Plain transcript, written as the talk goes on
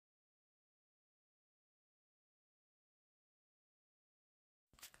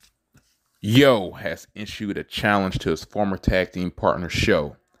Yo has issued a challenge to his former tag team partner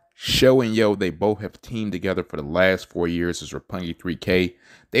Sho. Sho and Yo, they both have teamed together for the last 4 years as Roppongi 3K.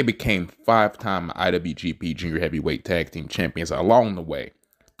 They became 5-time IWGP Junior Heavyweight Tag Team Champions along the way.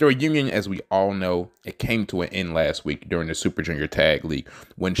 Their union, as we all know, it came to an end last week during the Super Junior Tag League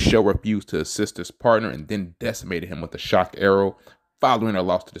when Sho refused to assist his partner and then decimated him with a shock arrow following a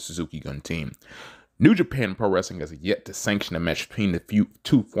loss to the Suzuki Gun team. New Japan Pro Wrestling has yet to sanction a match between the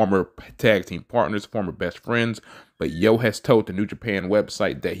two former tag team partners, former best friends, but Yo has told the New Japan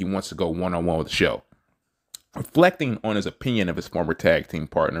website that he wants to go one-on-one with Sho. Reflecting on his opinion of his former tag team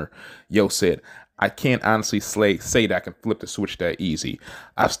partner, Yo said, "I can't honestly say that I can flip the switch that easy.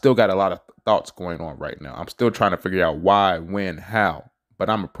 I've still got a lot of thoughts going on right now. I'm still trying to figure out why, when, how, but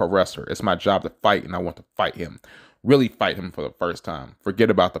I'm a pro wrestler. It's my job to fight, and I want to fight him. Really fight him for the first time.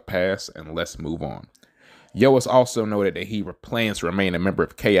 Forget about the past, and let's move on." Yo has also noted that he plans to remain a member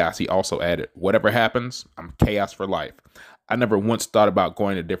of Chaos. He also added, "Whatever happens, I'm Chaos for life. I never once thought about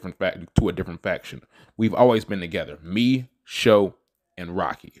going to a different faction. We've always been together. Me, Sho, and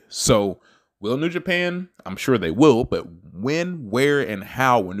Rocky." So, will New Japan? I'm sure they will, but when, where, and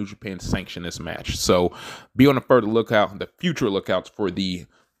how will New Japan sanction this match? So, be on the future lookouts for the,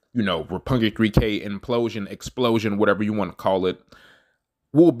 Roppongi 3K implosion, explosion, whatever you want to call it.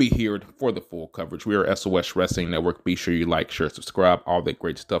 We'll be here for the full coverage. We are SOS Wrestling Network. Be sure you like, share, subscribe, all that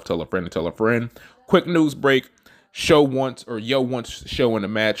great stuff. Tell a friend and tell a friend. Quick news break. Yo wants Sho in a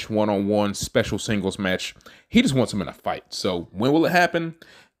match, one-on-one, special singles match. He just wants him in a fight. So when will it happen?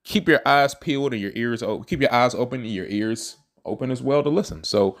 Keep your eyes peeled and your ears open. Keep your eyes open and your ears open as well to listen.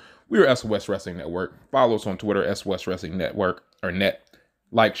 So we are SOS Wrestling Network. Follow us on Twitter, SOS Wrestling Network or net.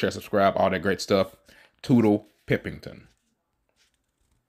 Like, share, subscribe, all that great stuff. Toodle Pippington.